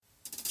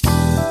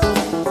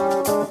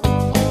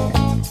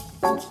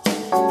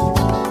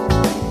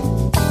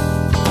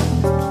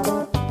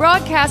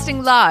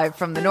Broadcasting live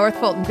from the North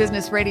Fulton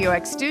Business Radio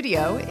X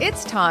studio,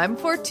 it's time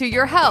for To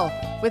Your Health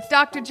with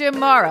Dr. Jim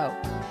Morrow.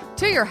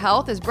 To Your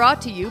Health is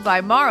brought to you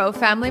by Morrow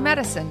Family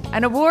Medicine,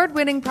 an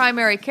award-winning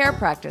primary care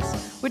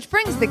practice, which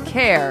brings the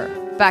care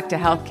back to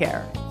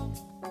healthcare.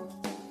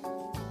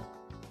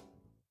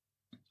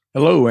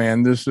 Hello,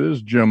 and this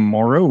is Jim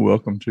Morrow.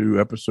 Welcome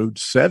to episode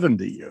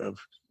 70 of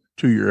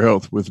To Your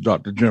Health with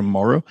Dr. Jim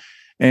Morrow.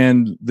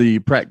 And the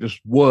practice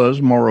was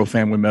Morrow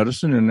Family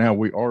Medicine, and now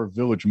we are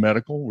Village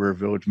Medical. We're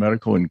Village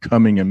Medical in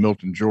Cumming and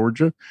Milton,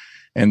 Georgia.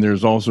 And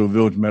there's also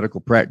Village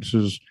Medical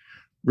practices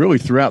really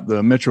throughout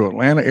the metro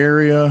Atlanta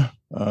area.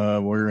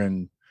 We're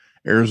in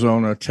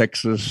Arizona,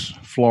 Texas,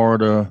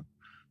 Florida,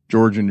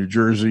 Georgia, New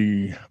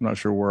Jersey. I'm not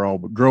sure where all,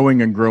 but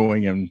growing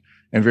and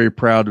very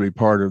proud to be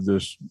part of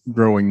this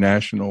growing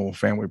national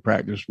family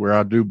practice where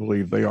I do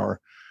believe they are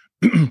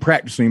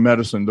practicing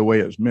medicine the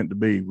way it's meant to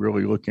be,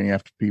 really looking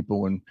after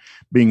people and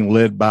being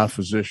led by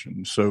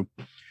physicians. So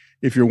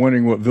if you're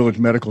wondering what Village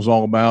Medical is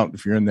all about,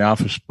 if you're in the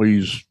office,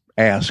 please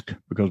ask,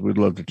 because we'd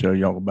love to tell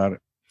you all about it.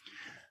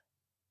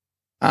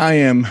 I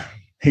am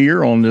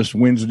here on this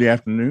Wednesday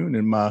afternoon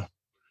in my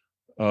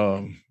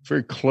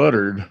very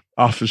cluttered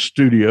office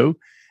studio.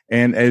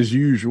 And as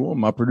usual,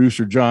 my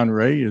producer, John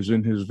Ray, is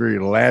in his very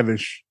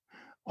lavish,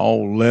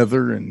 all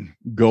leather and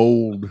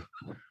gold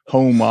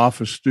home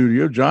office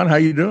studio. John, how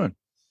you doing?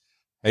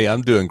 Hey,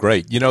 I'm doing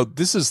great. You know,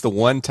 this is the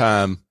one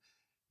time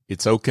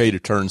it's okay to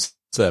turn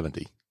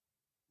 70.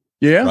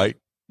 Yeah. Right?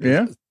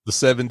 Yeah. The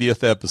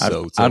 70th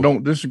episode. I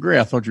don't disagree.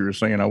 I thought you were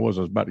saying I was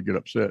about to get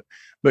upset.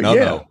 But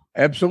no.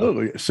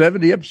 Absolutely.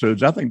 70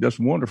 episodes. I think that's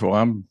wonderful.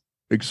 I'm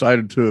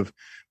excited to have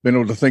been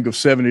able to think of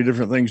 70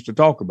 different things to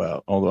talk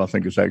about, although I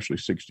think it's actually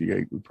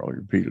 68. We probably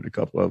repeated a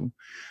couple of them.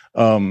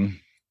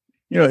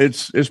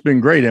 It's been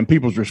great, and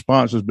people's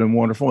response has been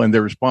wonderful, and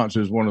their response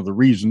is one of the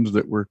reasons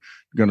that we're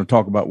going to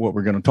talk about what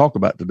we're going to talk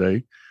about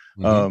today.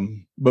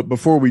 Mm-hmm. But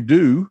before we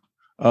do,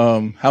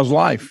 how's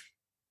life?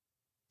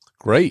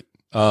 Great.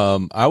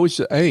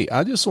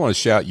 I just want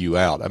to shout you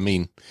out. I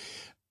mean,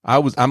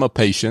 I'm a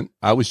patient.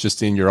 I was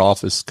just in your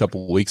office a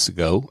couple of weeks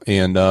ago,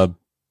 and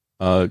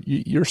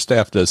your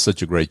staff does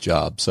such a great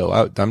job.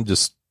 So I'm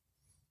just,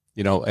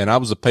 and I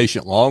was a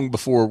patient long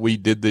before we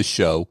did this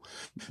show.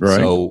 Right.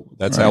 So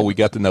that's how we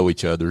got to know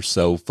each other.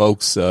 So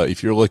folks,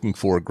 if you're looking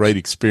for a great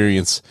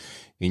experience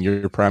in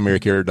your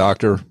primary care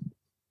doctor,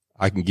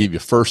 I can give you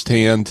a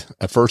firsthand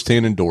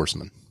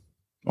endorsement.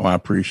 Oh, I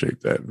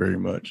appreciate that very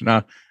much. And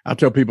I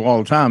tell people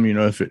all the time,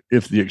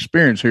 if the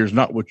experience here is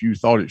not what you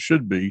thought it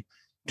should be,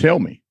 tell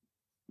me.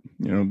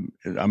 I'm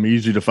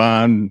easy to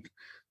find.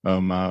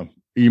 My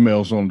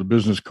email's on the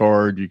business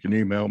card. You can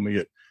email me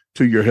at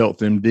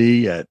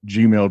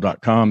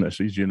toyourhealthmd@gmail.com. That's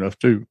easy enough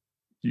too.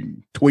 You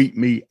can tweet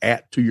me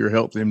at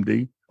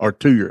toyourhealthmd or at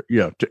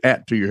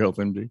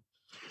toyourhealthmd.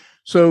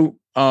 So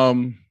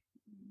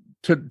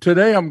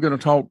today I'm going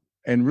to talk,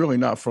 and really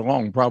not for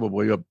long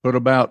probably, but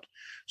about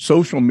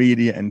social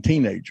media and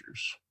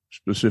teenagers,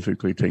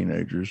 specifically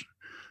teenagers,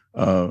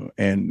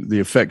 and the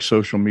effect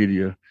social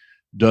media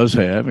does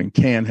have and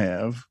can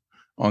have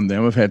on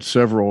them. I've had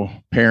several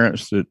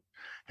parents that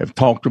have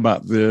talked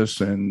about this,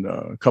 and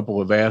a couple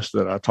have asked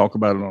that I talk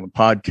about it on a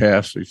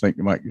podcast. They think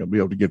they might be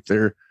able to get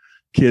their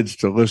kids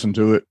to listen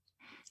to it.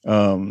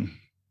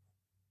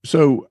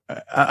 So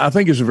I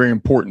think it's a very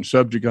important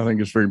subject. I think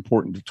it's very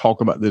important to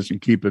talk about this and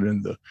keep it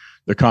in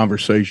the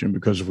conversation,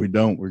 because if we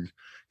don't, we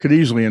could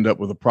easily end up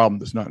with a problem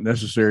that's not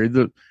necessary.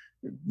 The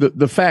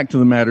fact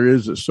of the matter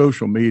is that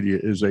social media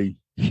is a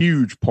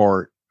huge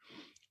part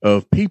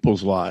of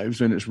people's lives,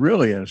 and it's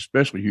really an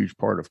especially huge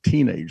part of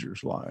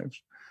teenagers'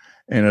 lives.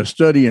 And a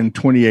study in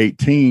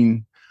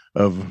 2018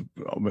 in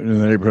the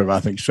neighborhood of, I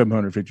think,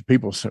 750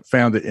 people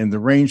found that in the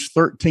range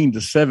 13 to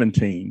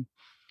 17,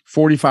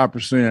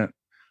 45%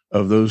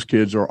 of those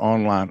kids are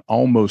online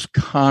almost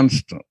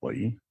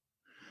constantly,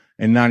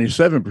 and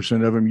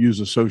 97% of them use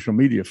a social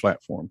media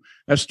platform.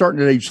 That's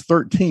starting at age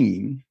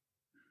 13,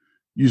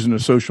 using a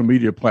social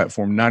media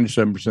platform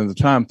 97% of the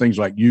time, things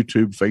like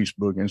YouTube,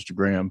 Facebook,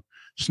 Instagram,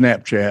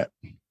 Snapchat,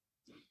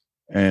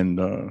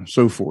 and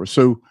so forth.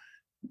 So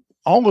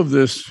all of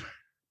this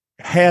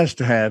has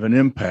to have an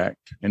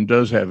impact, and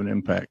does have an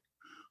impact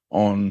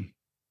on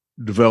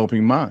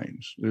developing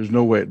minds. There's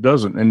no way it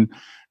doesn't. And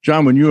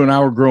John, when you and I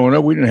were growing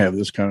up, we didn't have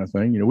this kind of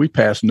thing. We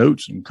passed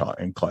notes in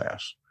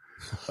class,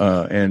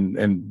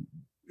 and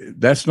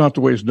that's not the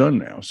way it's done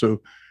now.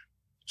 So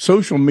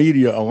social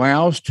media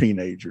allows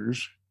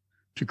teenagers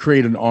to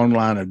create an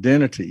online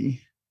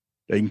identity.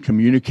 They can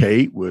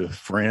communicate with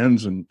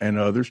friends and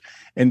others,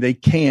 and they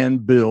can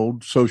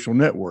build social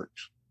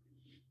networks.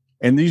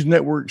 And these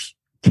networks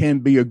can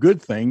be a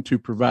good thing to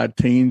provide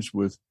teens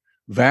with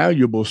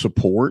valuable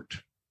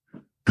support,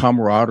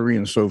 camaraderie,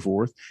 and so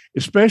forth,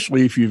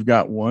 especially if you've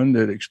got one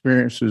that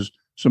experiences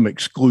some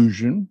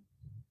exclusion,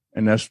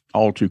 and that's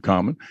all too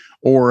common,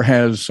 or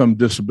has some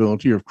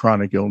disability or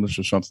chronic illness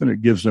or something.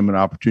 It gives them an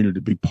opportunity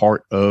to be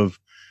part of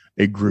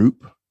a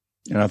group.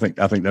 And I think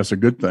that's a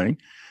good thing.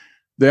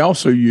 They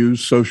also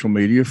use social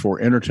media for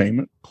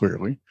entertainment,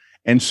 clearly,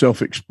 and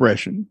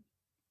self-expression.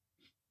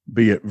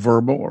 be it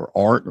verbal or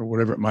art or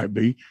whatever it might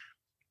be.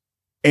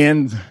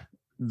 And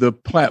the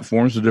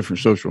platforms, the different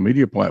social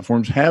media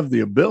platforms, have the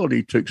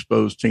ability to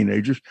expose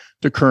teenagers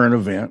to current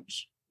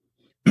events,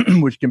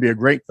 which can be a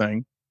great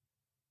thing.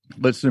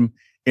 Lets them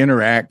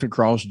interact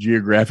across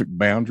geographic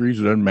boundaries.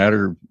 It doesn't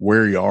matter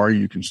where you are.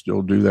 You can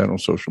still do that on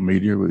social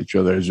media with each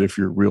other as if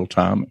you're real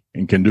time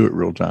and can do it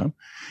real time.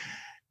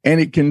 And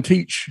it can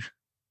teach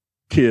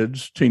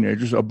kids,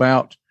 teenagers,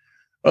 about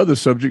other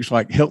subjects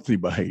like healthy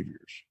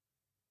behaviors.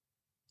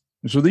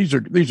 And so these are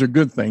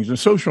good things. And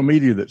social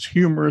media that's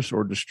humorous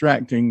or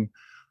distracting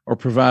or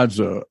provides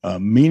a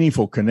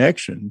meaningful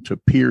connection to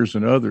peers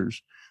and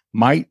others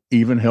might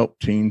even help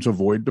teens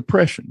avoid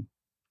depression.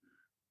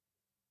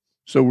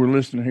 So we're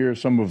listening here to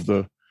some of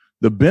the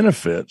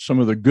benefits, some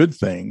of the good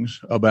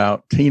things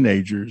about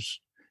teenagers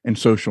and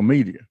social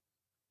media.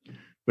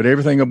 But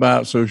everything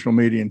about social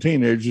media and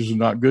teenagers is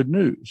not good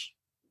news.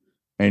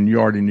 And you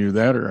already knew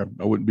that, or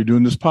I wouldn't be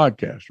doing this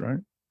podcast, right?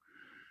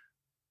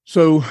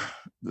 So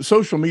the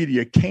social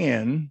media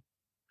can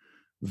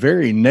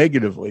very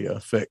negatively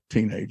affect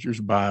teenagers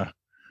by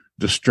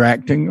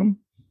distracting them.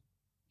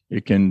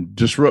 It can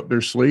disrupt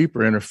their sleep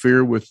or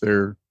interfere with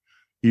their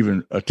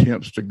even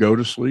attempts to go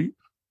to sleep.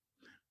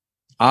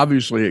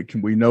 Obviously,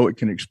 we know it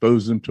can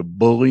expose them to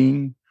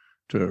bullying,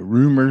 to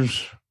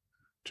rumors,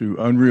 to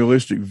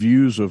unrealistic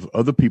views of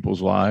other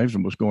people's lives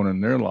and what's going on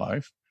in their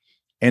life,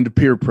 and to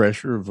peer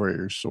pressure of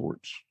various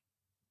sorts.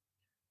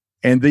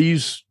 And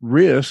these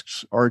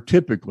risks are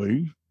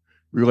typically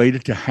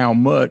related to how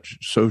much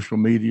social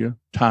media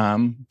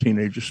time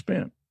teenagers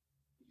spend.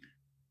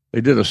 They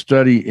did a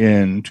study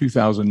in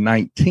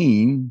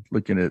 2019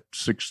 looking at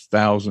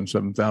 6,000,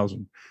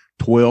 7,000,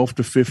 12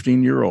 to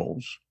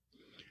 15-year-olds.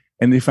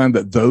 And they found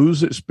that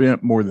those that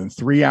spent more than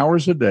 3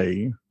 hours a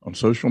day on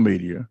social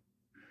media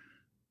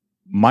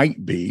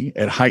might be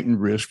at heightened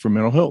risk for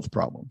mental health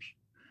problems.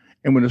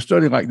 And when a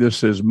study like this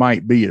says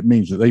might be, it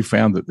means that they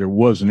found that there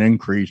was an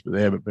increase, but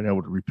they haven't been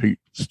able to repeat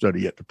the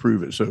study yet to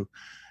prove it. So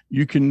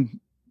you can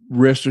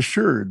rest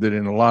assured that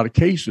in a lot of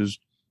cases,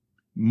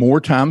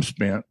 more time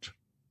spent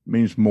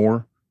means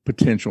more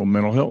potential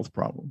mental health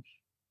problems.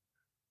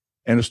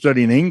 And a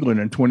study in England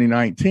in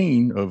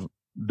 2019 of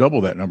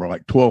double that number,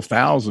 like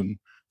 12,000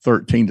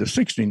 13 to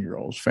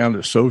 16-year-olds, found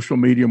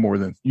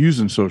that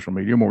using social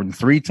media more than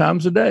 3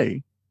 times a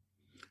day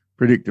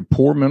predicted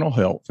poor mental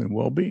health and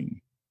well-being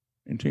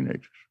in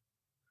teenagers.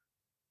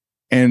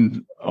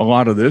 And a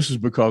lot of this is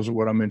because of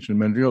what I mentioned a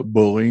minute ago: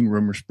 bullying,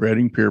 rumor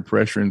spreading, peer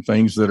pressure, and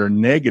things that are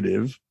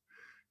negative,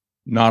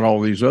 not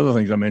all these other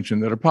things I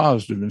mentioned that are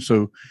positive. And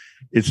so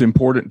it's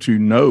important to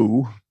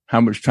know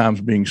how much time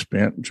is being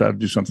spent and try to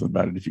do something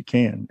about it if you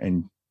can.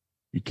 And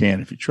you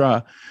can if you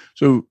try.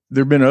 So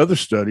there have been other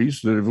studies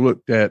that have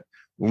looked at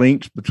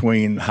links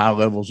between high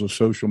levels of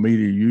social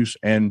media use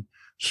and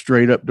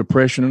straight up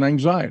depression and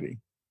anxiety.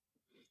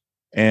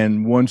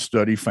 And one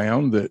study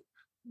found that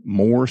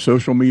more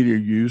social media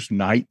use,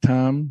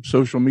 nighttime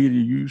social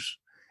media use,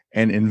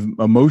 and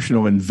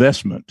emotional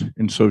investment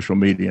in social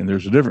media. And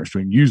there's a difference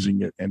between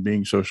using it and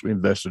being socially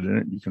invested in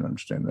it. You can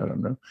understand that, I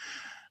know.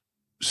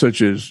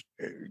 Such as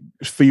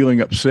feeling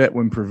upset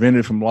when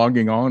prevented from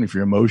logging on. If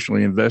you're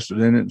emotionally invested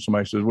in it and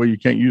somebody says, well, you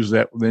can't use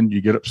that, then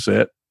you get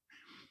upset.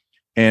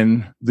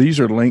 And these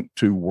are linked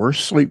to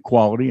worse sleep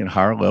quality and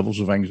higher levels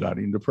of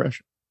anxiety and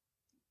depression.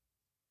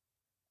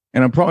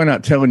 And I'm probably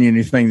not telling you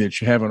anything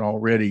that you haven't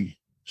already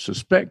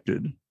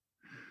suspected,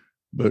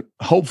 but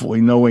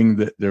hopefully knowing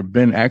that there have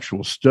been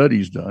actual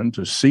studies done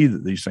to see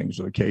that these things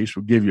are the case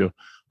will give you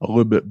a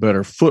little bit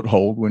better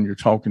foothold when you're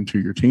talking to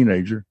your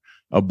teenager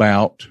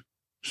about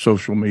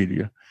social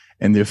media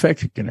and the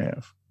effect it can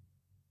have.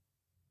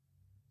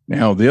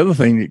 Now, the other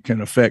thing that can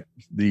affect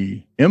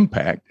the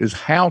impact is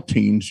how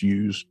teens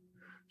use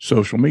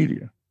social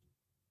media.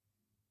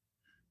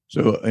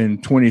 So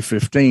in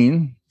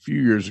 2015, a few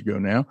years ago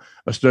now,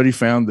 a study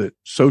found that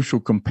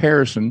social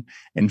comparison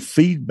and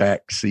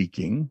feedback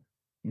seeking,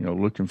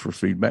 looking for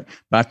feedback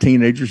by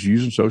teenagers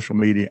using social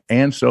media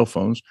and cell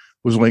phones,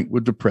 was linked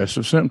with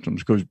depressive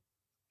symptoms, because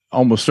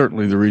almost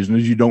certainly the reason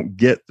is you don't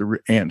get the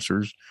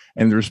answers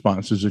and the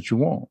responses that you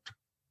want.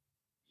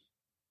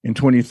 In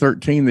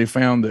 2013, they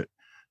found that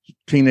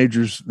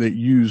teenagers that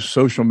use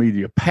social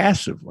media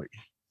passively,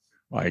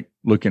 like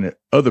looking at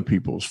other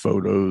people's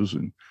photos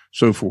and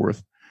so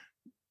forth,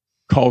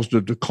 caused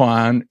a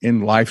decline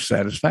in life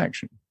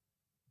satisfaction.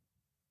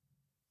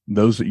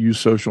 Those that use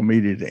social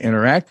media to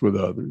interact with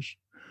others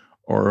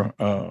or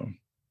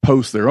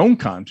post their own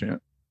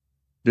content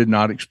did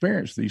not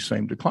experience these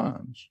same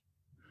declines.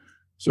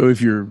 So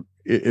if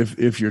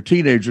your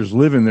teenagers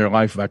living their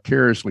life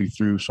vicariously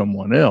through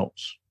someone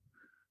else,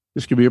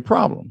 this could be a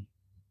problem.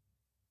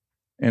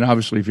 And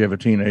obviously, if you have a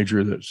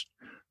teenager that's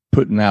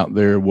putting out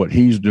there what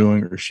he's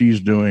doing or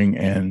she's doing,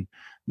 and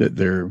that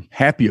they're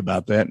happy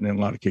about that, and in a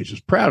lot of cases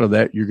proud of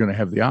that, you're going to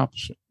have the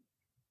opposite.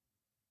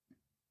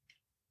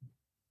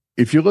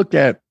 If you look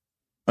at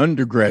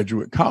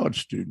undergraduate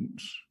college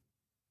students,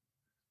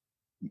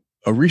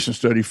 a recent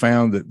study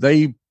found that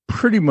they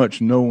pretty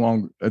much no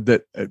longer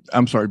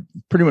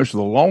pretty much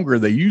the longer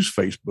they use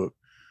Facebook,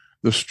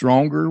 the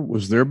stronger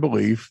was their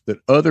belief that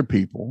other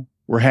people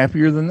were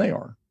happier than they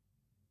are.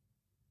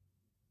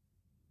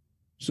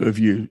 So if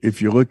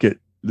you look at,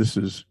 this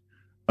is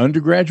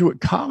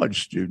undergraduate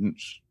college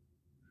students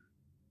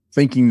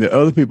thinking that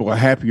other people are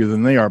happier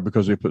than they are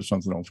because they put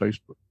something on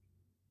Facebook.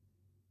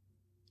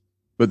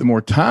 But the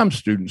more time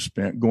students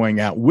spent going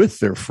out with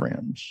their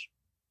friends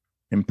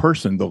in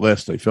person, the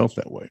less they felt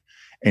that way.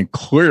 And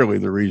clearly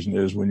the reason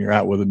is when you're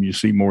out with them, you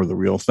see more of the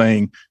real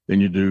thing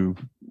than you do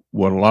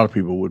what a lot of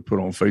people would put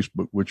on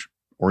Facebook,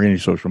 or any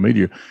social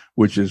media,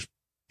 which is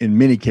in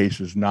many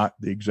cases not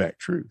the exact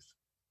truth.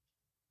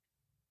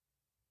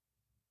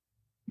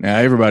 Now,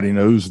 everybody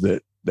knows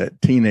that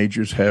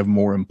teenagers have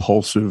more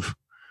impulsive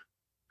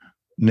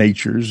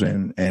natures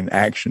and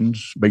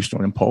actions based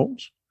on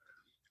impulse.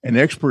 And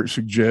experts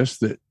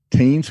suggest that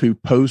teens who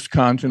post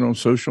content on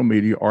social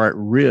media are at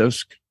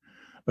risk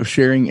of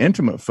sharing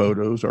intimate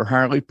photos or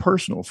highly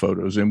personal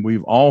photos. And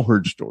we've all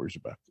heard stories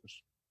about this.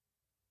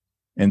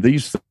 And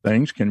these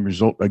things can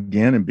result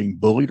again in being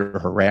bullied or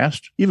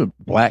harassed, even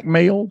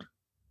blackmailed.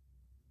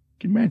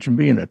 Can you imagine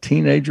being a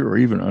teenager or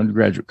even an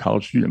undergraduate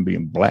college student and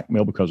being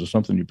blackmailed because of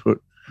something you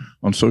put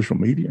on social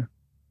media?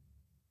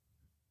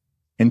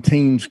 And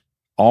teens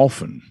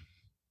often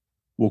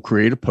will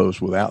create a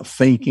post without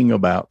thinking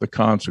about the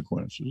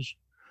consequences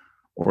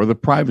or the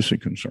privacy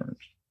concerns.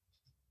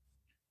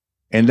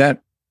 And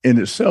that in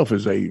itself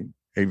is a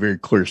very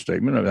clear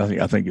statement.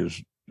 I think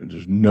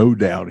there's no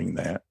doubting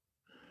that.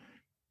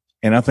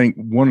 And I think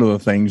one of the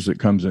things that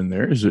comes in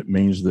there is it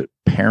means that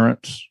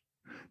parents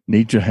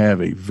need to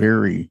have a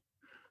very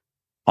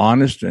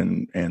honest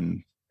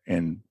and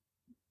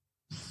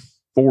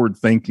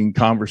forward-thinking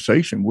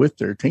conversation with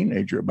their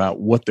teenager about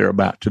what they're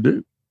about to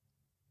do.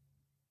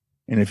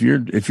 And if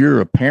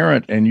you're a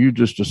parent and you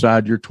just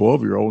decide your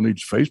 12-year-old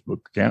needs a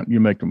Facebook account, you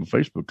make them a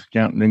Facebook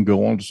account and then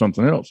go on to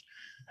something else.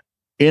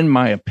 In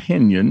my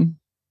opinion,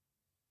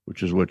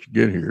 which is what you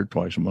get here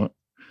twice a month,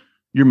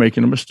 you're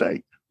making a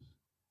mistake.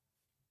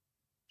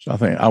 So I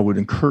think I would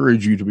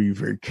encourage you to be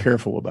very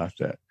careful about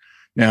that.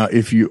 Now,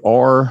 if you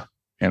are,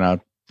 and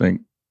I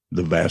think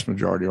the vast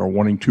majority are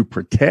wanting to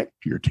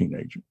protect your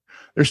teenager,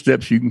 there's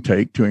steps you can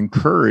take to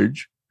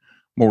encourage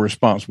more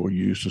responsible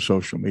use of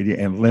social media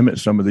and limit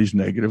some of these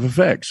negative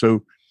effects.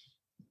 So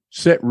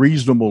set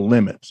reasonable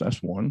limits.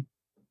 That's one.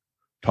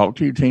 Talk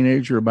to your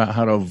teenager about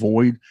how to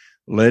avoid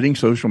letting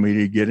social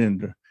media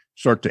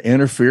start to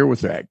interfere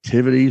with their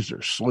activities,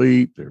 their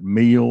sleep, their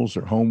meals,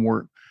 their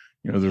homework.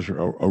 You know, there's a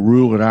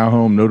rule at our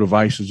home: no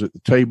devices at the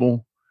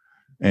table.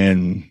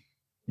 And,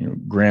 you know,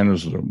 Grant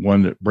is the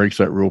one that breaks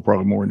that rule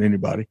probably more than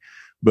anybody,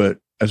 but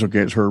that's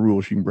okay. It's her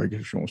rule. She can break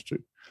it if she wants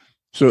to.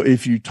 So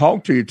if you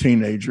talk to your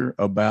teenager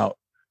about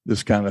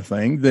this kind of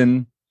thing,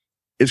 then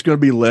it's going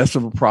to be less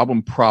of a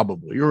problem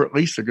probably, or at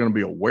least they're going to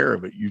be aware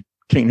of it. You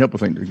can't help but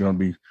think they're going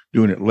to be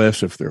doing it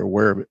less if they're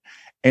aware of it.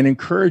 And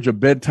encourage a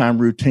bedtime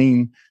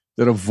routine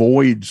that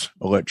avoids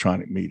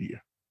electronic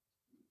media.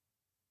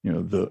 You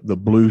know, the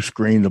blue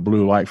screen, the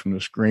blue light from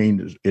the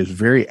screen is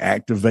very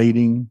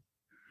activating.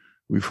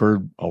 We've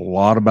heard a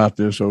lot about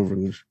this over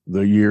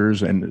the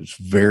years, and it's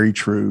very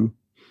true.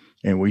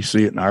 And we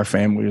see it in our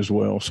family as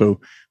well. So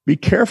be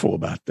careful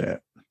about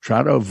that.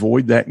 Try to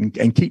avoid that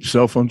and keep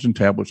cell phones and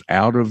tablets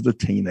out of the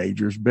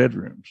teenagers'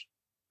 bedrooms.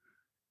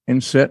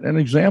 And set an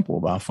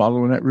example by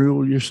following that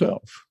rule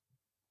yourself.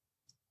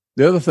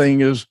 The other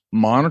thing is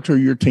monitor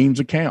your teen's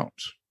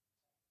accounts.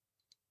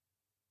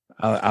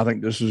 I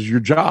think this is your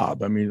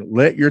job. I mean,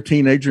 let your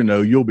teenager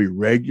know you'll be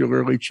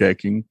regularly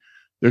checking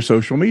their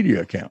social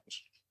media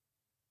accounts.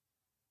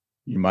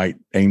 You might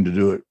aim to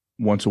do it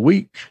once a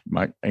week. You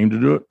might aim to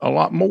do it a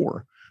lot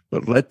more,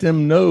 but let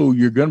them know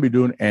you're going to be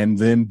doing it and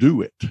then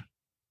do it.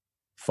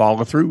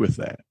 Follow through with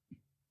that.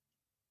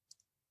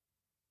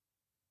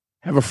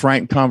 Have a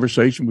frank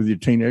conversation with your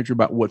teenager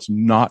about what's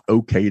not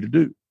okay to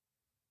do.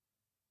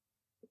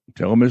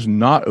 Tell them it's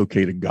not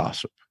okay to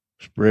gossip,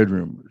 spread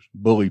rumors,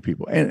 bully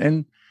people.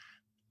 And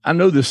I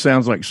know this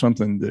sounds like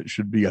something that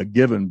should be a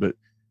given, but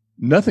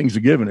nothing's a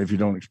given if you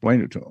don't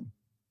explain it to them.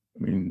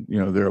 I mean, you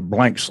know, they're a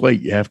blank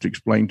slate. You have to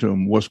explain to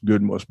them what's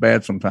good and what's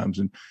bad sometimes.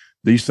 And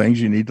these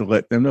things you need to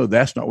let them know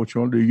that's not what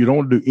you want to do. You don't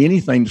want to do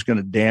anything that's going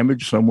to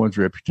damage someone's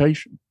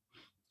reputation,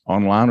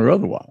 online or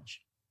otherwise.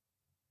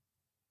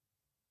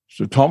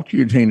 So talk to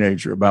your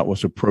teenager about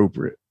what's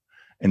appropriate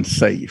and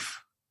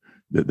safe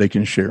that they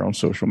can share on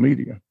social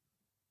media.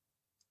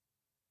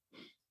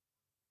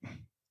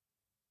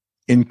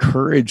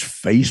 Encourage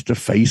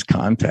face-to-face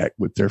contact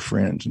with their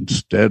friends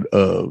instead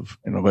of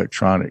an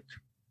electronic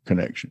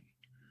connection.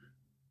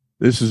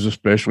 This is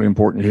especially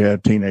important if you have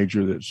a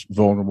teenager that's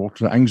vulnerable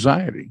to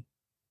anxiety.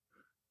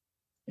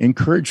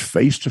 Encourage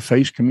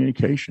face-to-face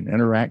communication,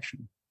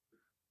 interaction.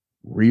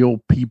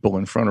 Real people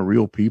in front of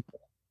real people,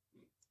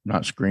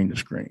 not screen to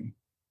screen.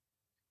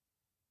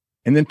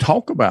 And then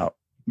talk about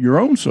your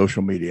own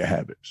social media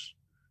habits.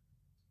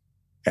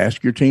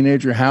 Ask your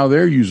teenager how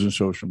they're using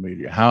social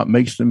media, how it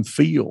makes them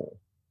feel,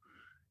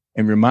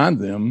 and remind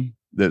them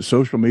that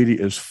social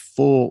media is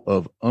full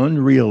of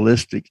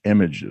unrealistic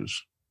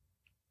images.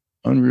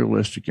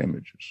 Unrealistic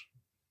images.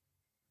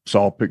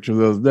 Saw a picture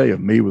the other day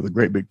of me with a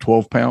great big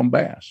 12-pound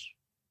bass.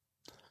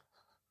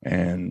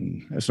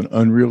 And that's an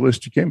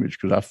unrealistic image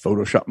because I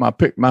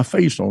photoshopped my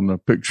face on the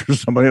picture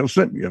somebody else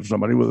sent me of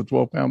somebody with a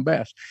 12-pound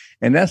bass.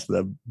 And that's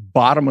the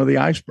bottom of the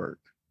iceberg.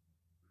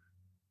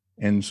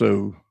 And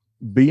so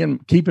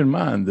keep in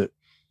mind that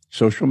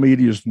social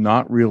media is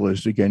not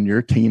realistic, and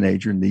your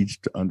teenager needs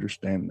to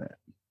understand that.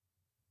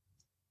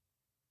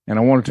 And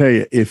I want to tell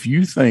you, if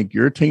you think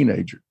your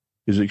teenager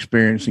is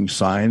experiencing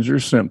signs or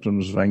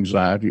symptoms of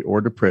anxiety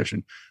or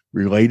depression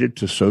related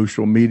to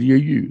social media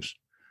use,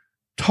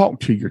 talk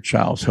to your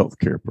child's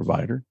healthcare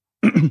provider,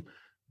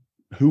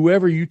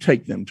 whoever you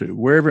take them to,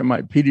 wherever it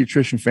might,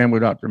 pediatrician, family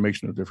doctor,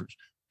 makes no difference.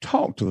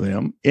 Talk to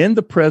them in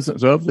the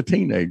presence of the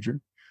teenager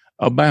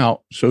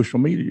about social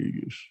media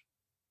use.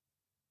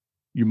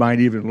 You might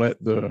even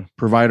let the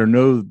provider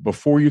know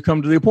before you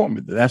come to the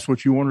appointment that that's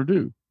what you want to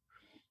do.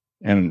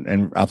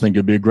 And I think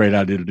it'd be a great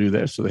idea to do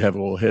that so they have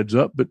a little heads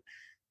up, but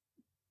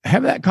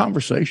have that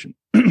conversation.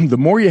 The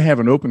more you have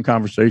an open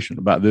conversation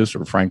about this,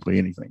 or frankly,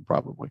 anything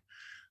probably,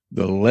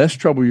 the less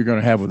trouble you're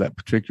going to have with that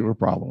particular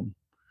problem,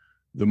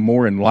 the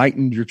more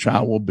enlightened your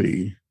child will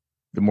be,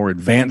 the more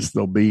advanced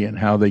they'll be in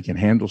how they can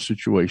handle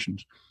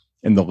situations,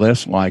 and the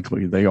less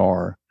likely they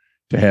are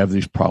to have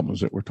these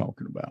problems that we're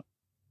talking about.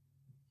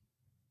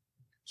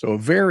 So a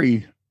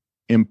very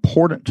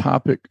important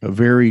topic, a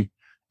very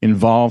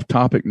involved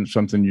topic, and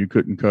something you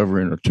couldn't cover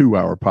in a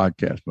 2-hour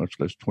podcast, much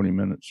less 20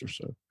 minutes or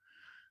so.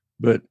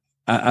 But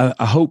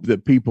I hope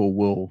that people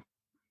will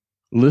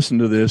listen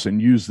to this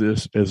and use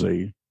this as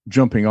a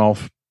jumping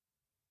off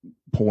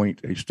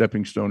point, a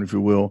stepping stone, if you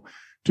will,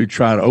 to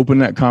try to open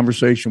that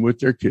conversation with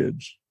their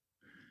kids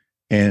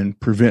and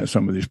prevent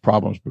some of these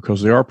problems,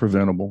 because they are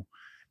preventable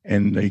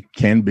and they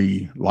can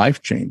be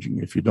life-changing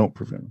if you don't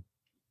prevent them.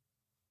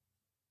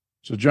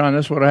 So, John,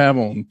 that's what I have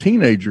on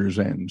teenagers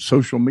and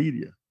social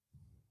media.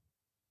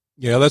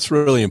 Yeah, that's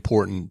really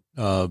important.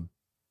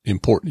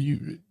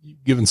 You've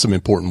given some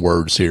important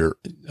words here,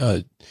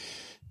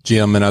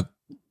 Jim, and I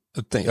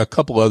think a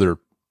couple other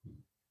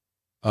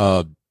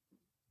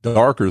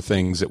darker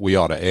things that we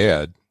ought to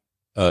add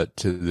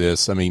to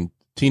this. I mean,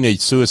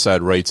 teenage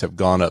suicide rates have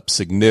gone up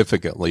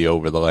significantly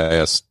over the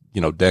last,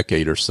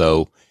 decade or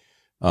so.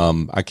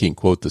 I can't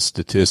quote the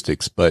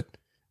statistics, but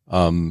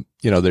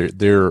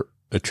they're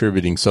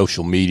attributing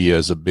social media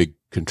as a big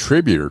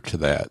contributor to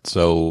that.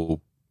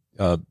 So,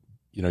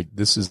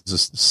 this is a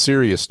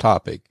serious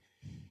topic.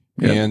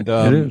 Yeah, and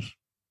it is.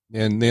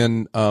 And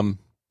then I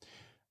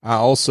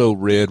also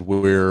read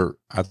where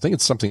I think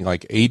it's something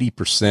like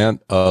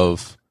 80%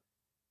 of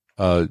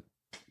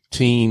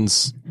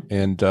teens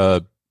and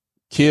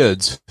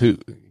kids who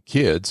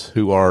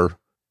are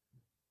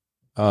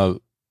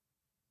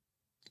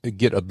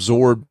get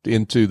absorbed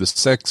into the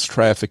sex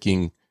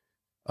trafficking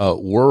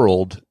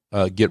world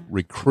get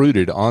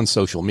recruited on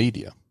social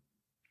media.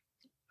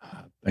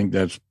 I think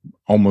that's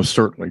almost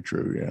certainly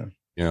true.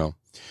 Yeah.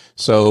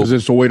 So because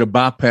it's a way to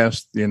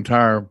bypass the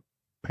entire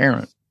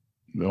parent,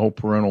 the whole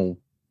parental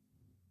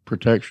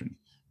protection.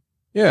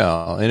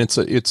 Yeah. And it's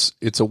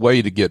a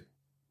way to get,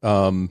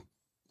 for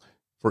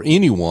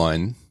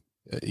anyone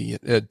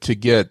to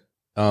get,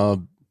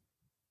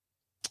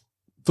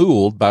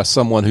 fooled by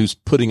someone who's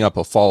putting up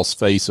a false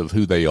face of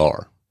who they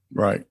are.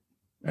 Right.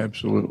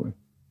 Absolutely.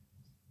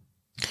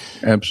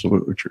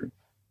 Absolutely true.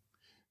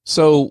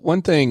 So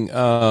one thing, we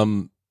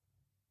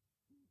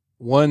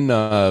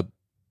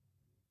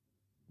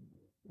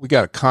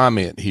got a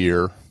comment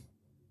here.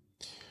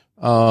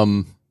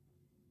 And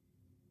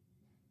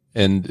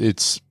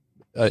it's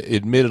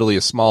admittedly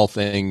a small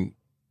thing,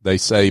 they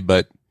say,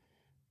 but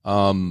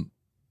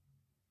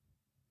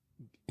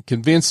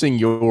convincing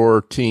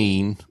your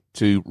teen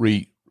to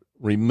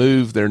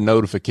remove their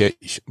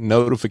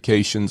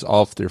notifications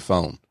off their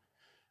phone.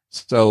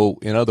 So,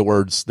 in other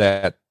words,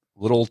 that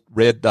little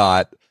red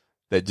dot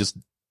that just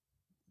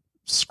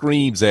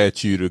screams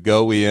at you to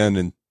go in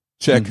and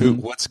check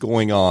what's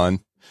going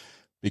on,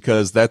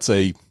 because that's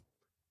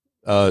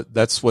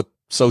what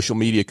social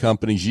media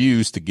companies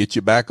use to get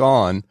you back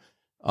on,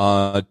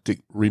 to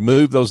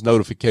remove those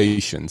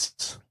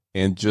notifications,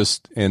 and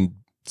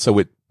so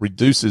it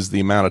reduces the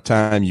amount of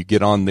time you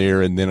get on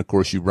there. And then of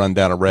course you run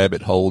down a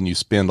rabbit hole and you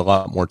spend a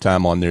lot more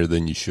time on there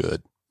than you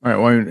should. All right.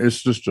 Well, I mean,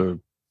 it's just a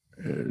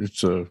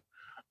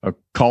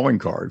calling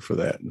card for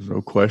that. There's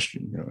no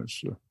question.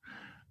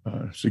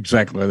 It's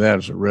exactly that.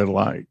 It's a red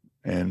light.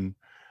 And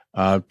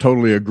I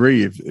totally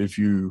agree. If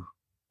you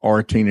are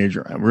a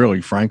teenager, really,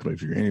 frankly,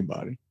 if you're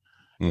anybody,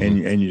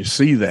 and you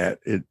see that,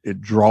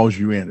 it draws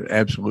you in. It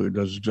absolutely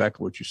does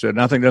exactly what you said.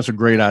 And I think that's a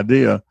great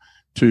idea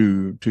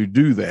to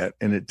do that.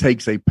 And it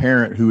takes a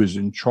parent who is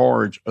in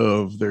charge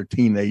of their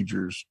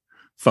teenager's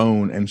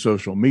phone and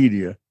social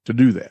media to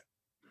do that.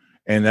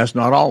 And that's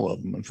not all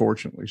of them,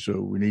 unfortunately.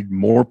 So we need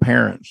more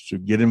parents to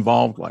get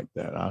involved like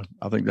that. I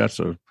think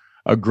that's a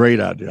great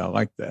idea. I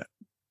like that.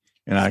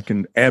 And I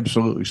can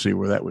absolutely see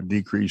where that would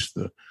decrease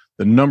the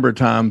the number of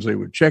times they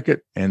would check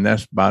it, and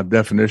that's by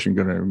definition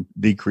going to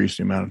decrease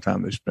the amount of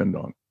time they spend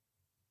on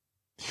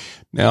it.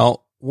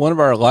 Now, one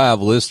of our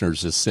live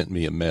listeners has sent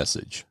me a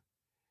message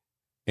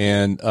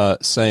and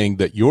saying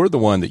that you're the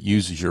one that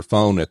uses your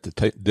phone at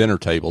the dinner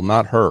table,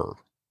 not her.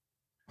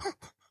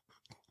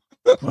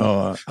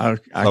 Well, I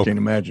can't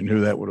imagine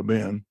who that would have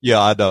been. Yeah,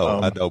 I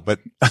know, but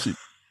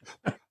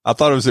I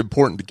thought it was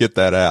important to get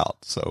that out.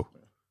 So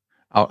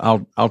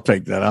I'll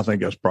take that. I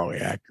think that's probably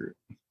accurate.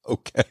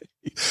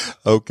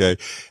 Okay.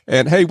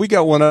 And hey, we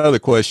got one other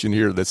question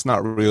here that's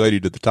not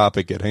related to the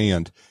topic at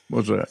hand.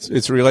 What's that?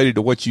 It's related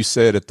to what you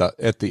said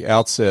at the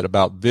outset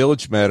about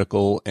Village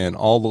Medical and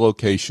all the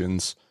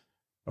locations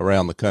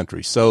around the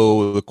country.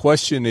 So the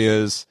question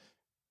is,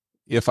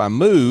 if I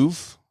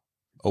move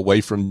away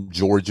from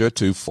Georgia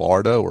to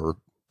Florida or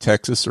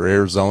Texas or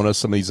Arizona,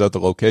 some of these other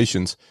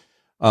locations,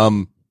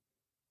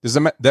 does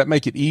that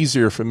make it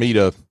easier for me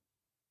to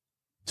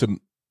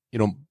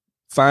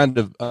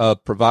find a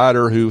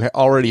provider who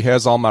already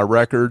has all my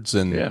records?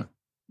 And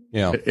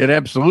it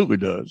absolutely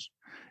does.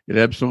 It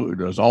absolutely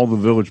does. All the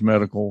Village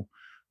Medical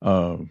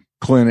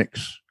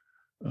clinics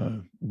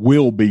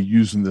will be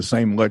using the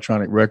same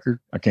electronic record.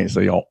 I can't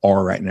say all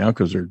are right now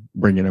because they're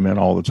bringing them in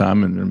all the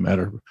time, and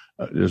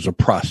there's a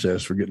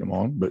process for getting them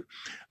on. But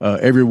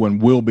everyone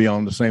will be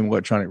on the same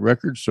electronic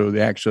record, so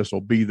the access will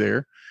be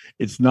there.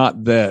 It's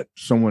not that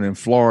someone in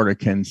Florida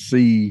can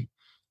see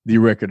the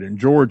record in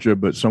Georgia,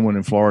 but someone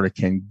in Florida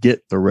can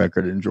get the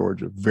record in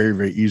Georgia very,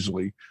 very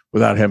easily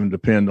without having to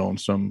depend on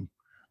some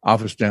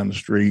office down the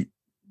street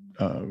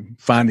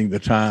finding the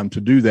time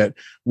to do that,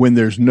 when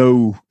there's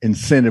no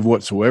incentive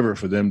whatsoever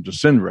for them to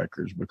send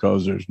records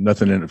because there's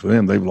nothing in it for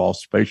them. They've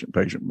lost the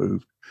patient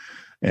moved.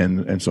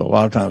 And so a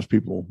lot of times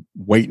people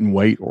wait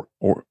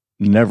or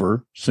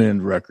never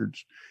send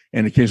records.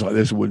 And in a case like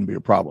this, it wouldn't be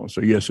a problem.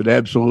 So yes, it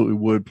absolutely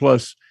would.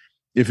 Plus,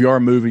 if you are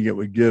moving, it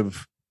would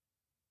give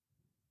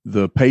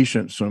the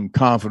patient some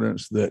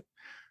confidence that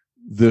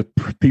the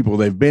people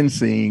they've been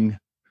seeing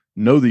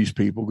know these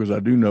people, because I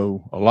do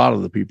know a lot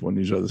of the people in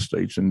these other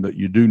states, and that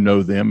you do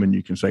know them, and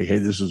you can say, hey,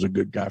 this is a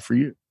good guy for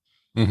you.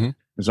 Mm-hmm.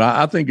 So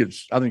I think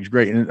it's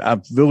great.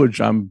 And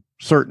Village, I'm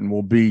certain,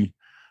 will be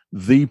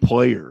the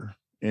player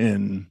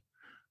in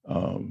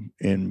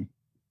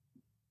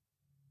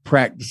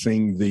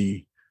practicing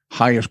the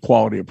highest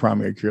quality of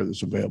primary care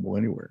that's available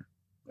anywhere.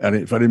 And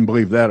if I didn't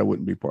believe that, I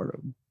wouldn't be part of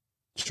it.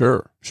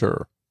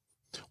 Sure.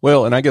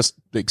 Well, and I guess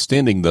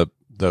extending the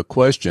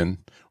question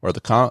or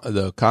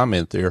the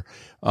comment there,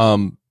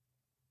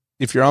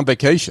 if you're on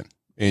vacation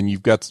and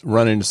you've got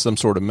run into some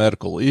sort of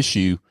medical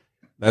issue,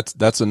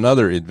 that's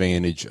another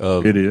advantage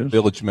of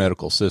Village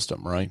Medical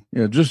System, right?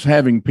 Yeah, just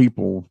having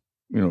people,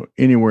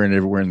 anywhere and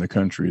everywhere in the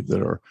country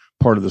that are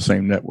part of the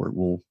same network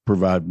will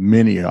provide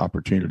many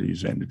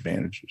opportunities and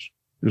advantages.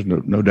 There's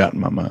no doubt in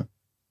my mind.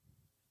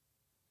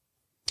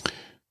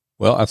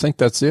 Well, I think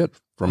that's it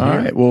from here. All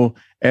right. Well,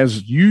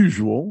 as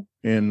usual,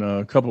 in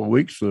a couple of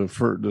weeks,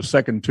 for the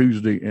second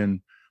Tuesday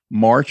in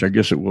March, I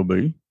guess it will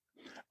be.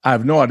 I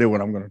have no idea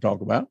what I'm going to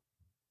talk about,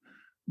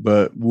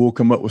 but we'll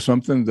come up with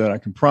something that I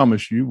can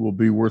promise you will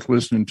be worth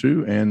listening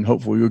to, and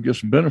hopefully you'll get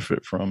some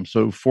benefit from.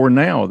 So for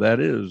now, that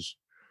is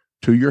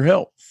To Your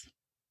Health.